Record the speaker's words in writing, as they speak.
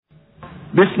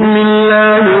بسم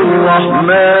الله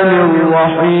الرحمن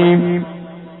الرحیم.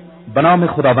 به نام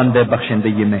خداوند بخشنده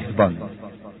مهربان.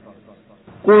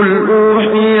 قل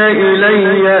اوحی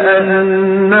الی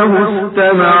انه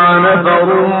استمع نفر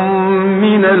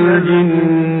من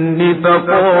الجن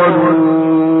فقالوا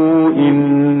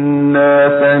انا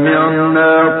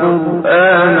سمعنا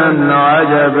قرآنا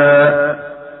عجبا.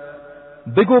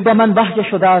 بگو به من وحی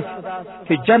شده است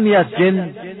که جمعی از جن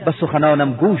به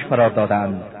سخنانم گوش فرا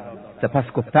دادند، سپس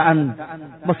گفتند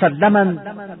مسلماً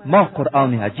ما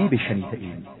قرآن عجیب شنیده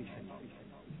ایم.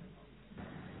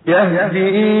 یهدی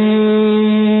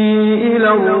الی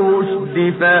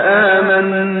الرشد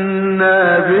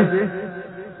فآمنا به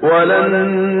ولن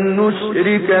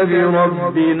نشرک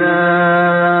بربنا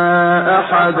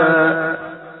احدا.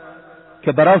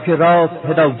 که برای راست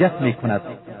هدایت می کند،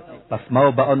 پس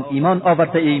ما به آن ایمان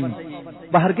آورده ایم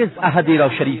و هرگز احدی را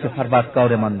شریک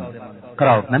پروردگارمان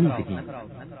قرار نمیدهیم.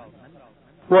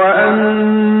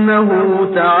 وأنه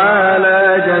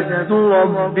تعالى جد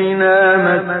ربنا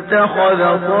ما اتخذ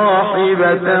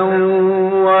صاحبة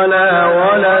ولا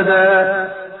ولدا.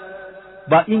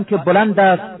 و اینکه بلند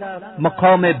است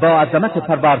مقام با عظمت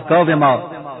پروردگار ما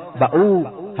و او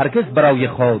هرگز برای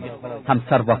خود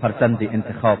همسر و فرزند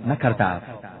انتخاب نکرده است.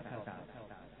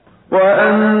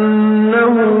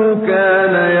 وأنه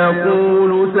كان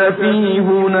يقول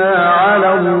سفيهنا على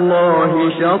الله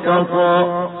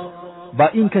شططا. و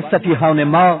اینکه سفیهان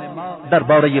ما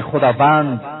درباره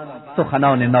خداوند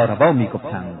سخنان ناروا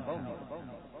میگفتند.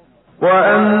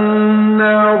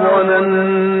 وأنا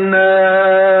ظننا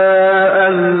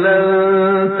أن لن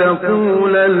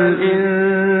تقول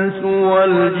الإنس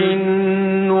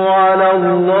والجن على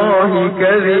الله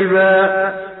كذبا.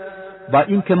 و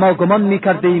اینکه ما گمان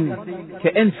میکردیم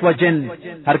که انس و جن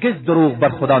هرگز دروغ بر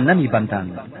خدا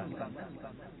نمیبندند.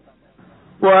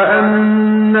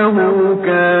 وأنه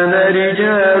كان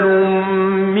رجال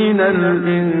من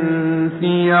الإنس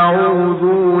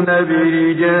يعوذون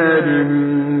برجال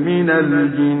من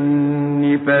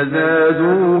الجن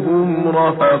فزادوهم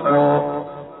رهقا.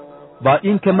 و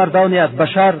اینکه مردانی از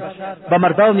بشر و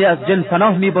مردانی از جن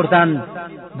پناه میبردند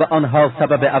و آنها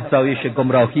سبب افزایش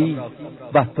گمراهی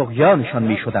و طغیانشان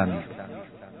میشدند.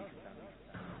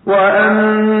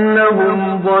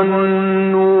 وأنهم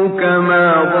ظنوا كما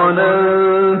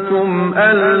ظننتم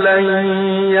أن لن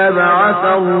يبعث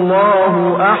الله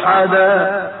أحدا.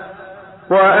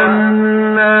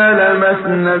 وأنا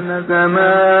لمسنا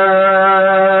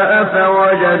السماء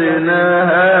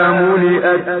فوجدناها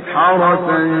ملئت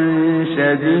حرسا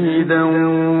شديدا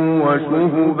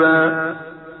وشهبا.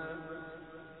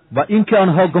 و اینکه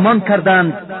آنها گمان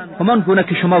کردند همان گونه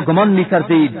که شما گمان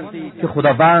می‌کردید که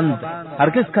خداوند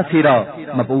هرگز کسی را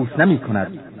مبعوث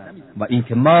نمی‌کند، و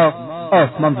اینکه ما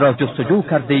آسمان را جستجو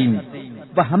کردیم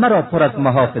و همه را پر از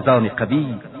محافظان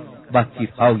قوی و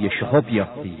تیرهای شهب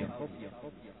یافتیم.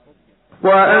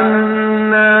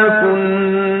 وأنا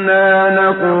كنا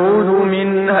نقعد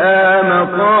منها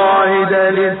مقاعد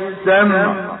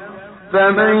للسمع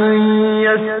فمن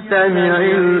يستمع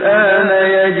الآن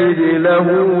يجد له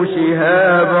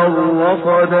شهابا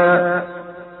رصدا.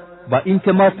 و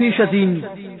اینکه ما پیش از این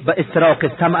به استراق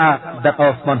سمع در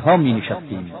آسمان ها می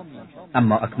نشستیم،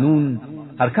 اما اکنون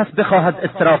هر کس بخواهد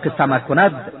استراق سمع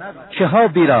کند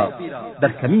شهابی را در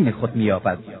کمین خود می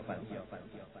یابد.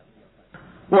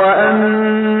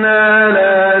 وأنا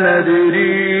لا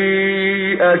ندري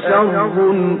أشر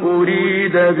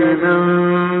أريد بمن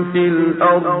في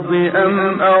الأرض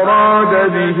أم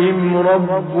أراد بهم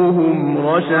ربهم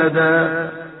رشدا.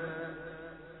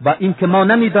 و اینکه ما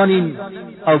نمیدانیم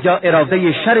آیا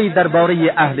اراده شری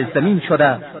درباره اهل زمین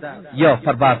شده یا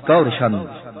پروردگارشان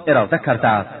اراده کرده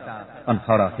است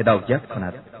آنها را هدایت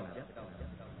کند.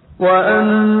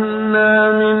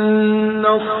 وأنا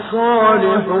منا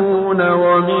الصالحون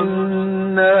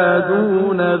ومنا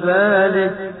دون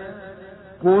ذلك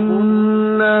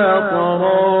كنا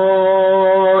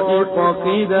طرائق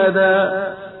قددا.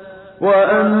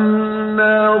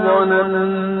 وأنا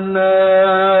ظننا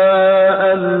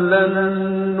أن لن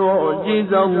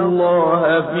نعجز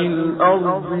الله في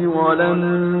الأرض ولن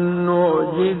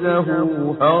نعجزه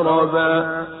هربا.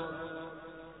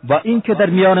 و اینکه در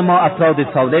میان ما افراد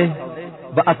صالح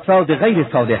و افراد غیر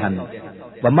صالحند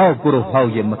و ما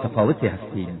گروه‌های متفاوتی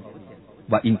هستیم،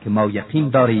 و اینکه ما یقین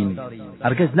داریم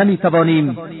هرگز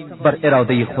نمیتوانیم بر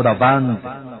اراده خداوند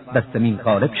در زمین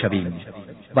غالب شویم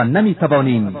و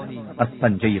نمیتوانیم از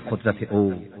پنجه قدرت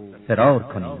او فرار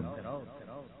کنیم.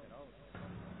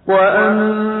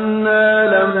 وأنا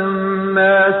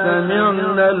لما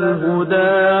سمعنا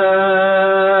الهدى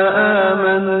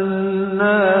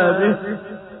آمنا به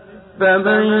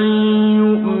فمن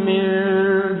يؤمن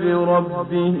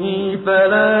ربه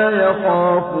فلا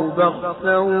يخاف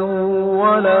بخسا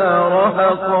ولا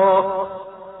رهقا.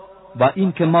 و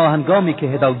این که ما هنگامی که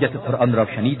هدایت قرآن را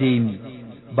شنیدیم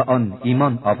به آن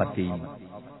ایمان آوردیم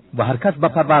و هر کس به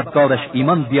پروردگارش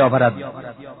ایمان بیاورد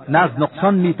نه از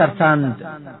نقصان میترسند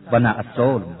و نه از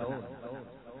ظلم.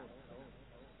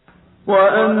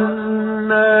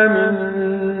 وَأَنَّا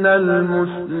مِنَّا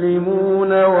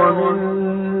الْمُسْلِمُونَ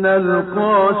وَمِنَّا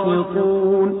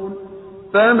الْقَاسِطُونَ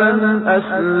فَمَنْ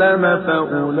أَسْلَمَ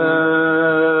فَأُولَئِكَ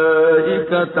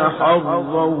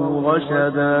تَحَرَّوْا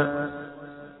رَشَدًا.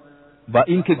 و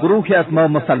اینکه گروهی از ما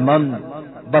مسلمان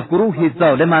و گروهی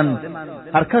ظالمند،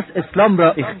 هر کس اسلام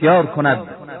را اختیار کند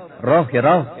راه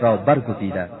راست را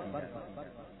برگزیده.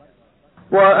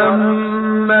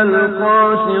 وَأَمَّا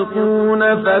الْقَاسِطُونَ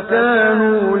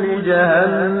فَكَانُوا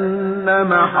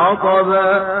لِجَهَنَّمَ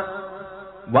حَطَبًا.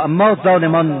 و اما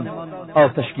ظالمان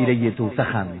آتشگیره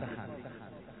دوزخند.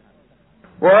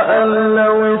 وَأَن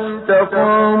لَّوْ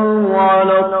اسْتَقَامُوا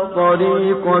عَلَى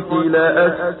الطَّرِيقَةِ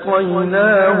لَأَسْقَيْنَاهُم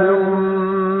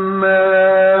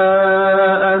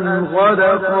مَّاءً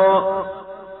غَدَقًا.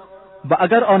 و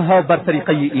اگر آنها بر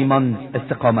طریقه ایمان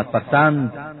استقامت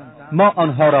ورزند ما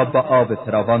آنها را با آب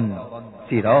فراوان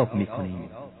سیراب می‌کنیم.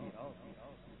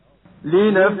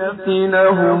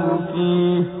 لِنَفْتِنَهُمْ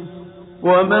فِيهِ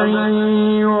وَمَن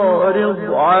يُعْرِضْ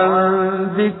عَن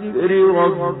ذِكْرِ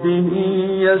رَبِّهِ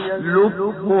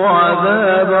يَسْلُكْهُ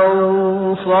عَذَابًا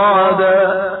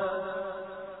صَعَدًا.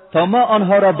 تا ما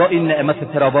آنها را با این نعمت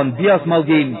فراوان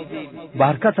بیازماییم و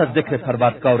هر کس از ذکر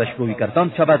پروردگارش روی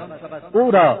گردان شود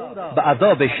او را به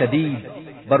عذاب شدید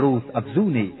و روز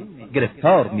افزون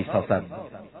گرفتار می‌سازد.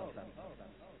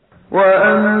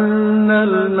 وَأَنَّ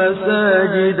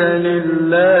الْمَسَاجِدَ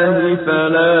لِلَّهِ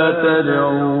فَلَا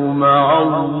تَدْعُوا مَعَ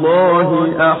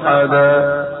اللَّهِ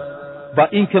أَحَدًا. و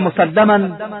اینکه مسلماً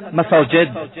مساجد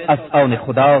از آن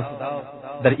خداست،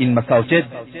 در این مساجد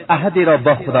احدی را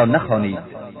با خدا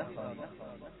نخوانید.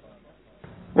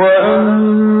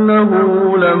 وَأَنَّهُ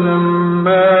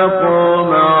لَمَّا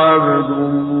قَامَ عَبْدُ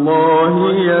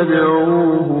اللَّهِ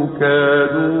يَدْعُوهُ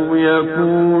كَادُوا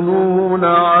يَكُونُونَ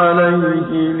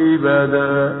عَلَيْهِ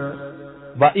لِبَدًا.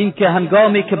 و اینکه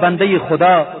هنگامی که بنده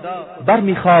خدا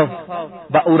برمیخواست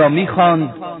و او را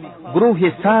میخواند گروه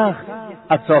سخت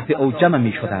اطراف او جمع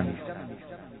میشدند.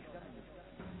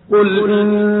 قُلْ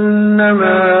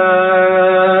إِنَّمَا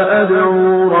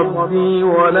أَدْعُو رَبِّي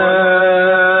وَلَا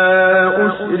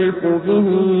أُشْرِكُ بِهِ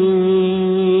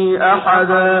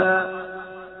أَحَدًا.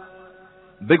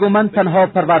 بگو من تنها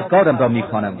پروردگارم را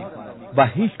میخوانم و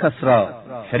هیچ کس را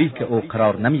شریک او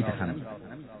قرار نمیدهم.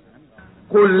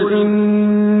 قُلْ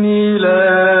إِنِّي لَا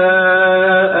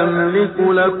أَمْلِكُ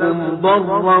لَكُمْ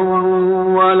ضَرًّا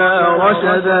وَلَا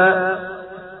رَشَدًا.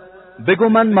 بگو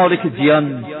من مالک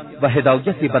زیان و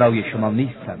هدایتی برای شما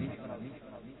نیستم.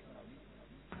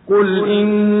 قُلْ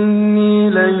إِنِّي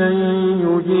لَن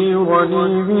يُجِيرَنِي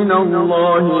مِنَ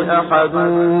اللَّهِ أَحَدٌ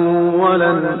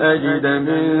وَلَنْ أَجِدَ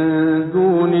مِن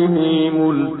دُونِهِ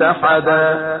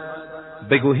مُلْتَحَدًا.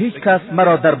 بگو هیچ کس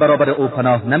مرا در برابر او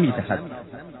پناه نمیدهد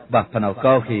و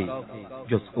پناهگاهی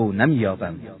جز او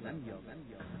نمییابم.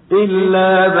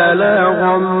 إِلَّا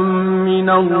بَلَاغًا مِّنَ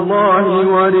اللَّهِ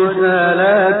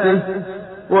وَرِسَالَاتِهِ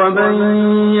وَمَن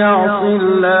يَعْصِ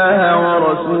اللَّهَ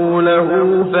وَرَسُولَهُ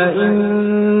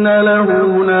فَإِنَّ لَهُ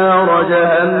نَارَ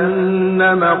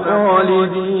جَهَنَّمَ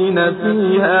خَالِدِينَ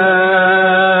فِيهَا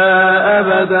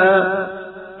أَبَدًا.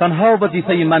 تنها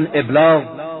وظیفه من ابلاغ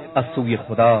از سوی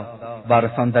خدا و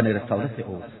رساندن رسالت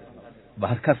اوست و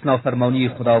هر کس نافرمانی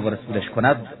خدا و رسولش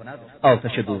کند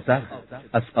آتش دوزخ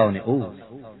از آن اوست،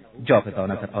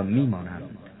 جاودانه در آن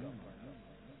میمانند.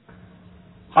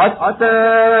 حتی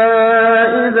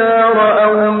اذا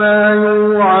رأوا ما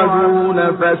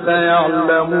یوعدون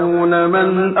فسیعلمون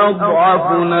من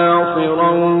اضعف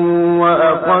ناصرا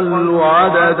واقل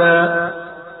عددا.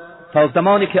 تا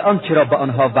زمانی که آنچه را به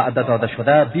آنها وعده داده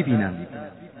شده ببینند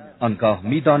آنگاه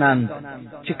میدانند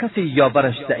چه کسی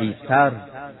یاورش ضعیفتر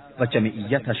و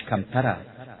جمعیتش کمتر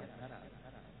است.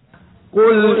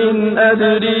 قل إن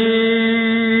أدري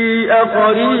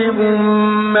أقريب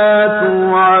ما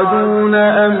توعدون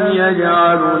أم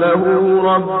يجعل له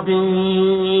ربي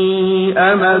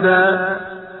أمدا.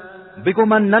 بگو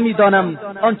من نمیدانم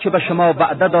آنچه به شما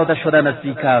وعده داده شده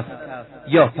نزدیک است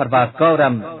یا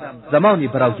پروردگارم زمانی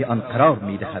برای آن قرار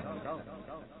میدهد.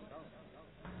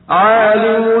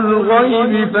 عالم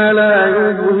الغیب فلا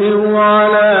یظهر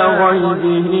علی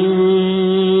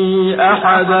غیبه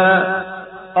احدا.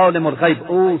 عالم الغیب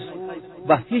اوست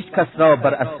و هیچ کس را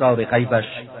بر اسرار غیبش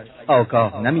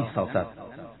آگاه نمی سازد.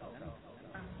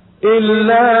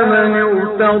 الا من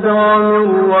ارتضى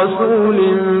من رسول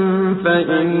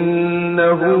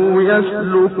فإنه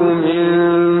يسلك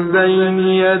من بين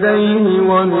يديه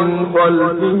ومن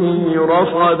خلفه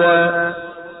رصدا.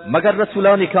 مگر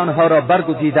رسولانی که آنها را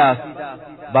برگزیده است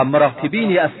و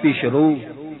مراقبینی از پیش رو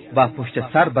و پشت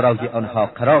سر برای آنها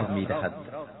قرار می‌دهد.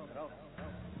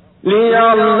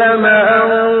 ليعلم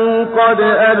أن قد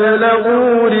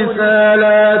أبلغوا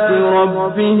رسالات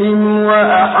ربهم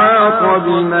وأحاط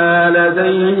بما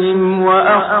لديهم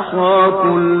وأحصى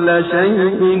كل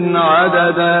شيء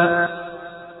عددا.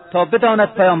 تا بداند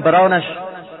پیامبرانش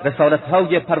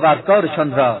رسالت‌های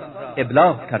پروردگارشان را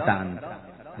ابلاغ کردند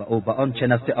و او به آنچه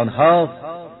نزد آنها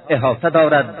احاطه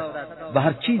دارد و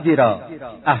هر چیزی را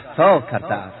احصا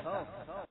کرده است.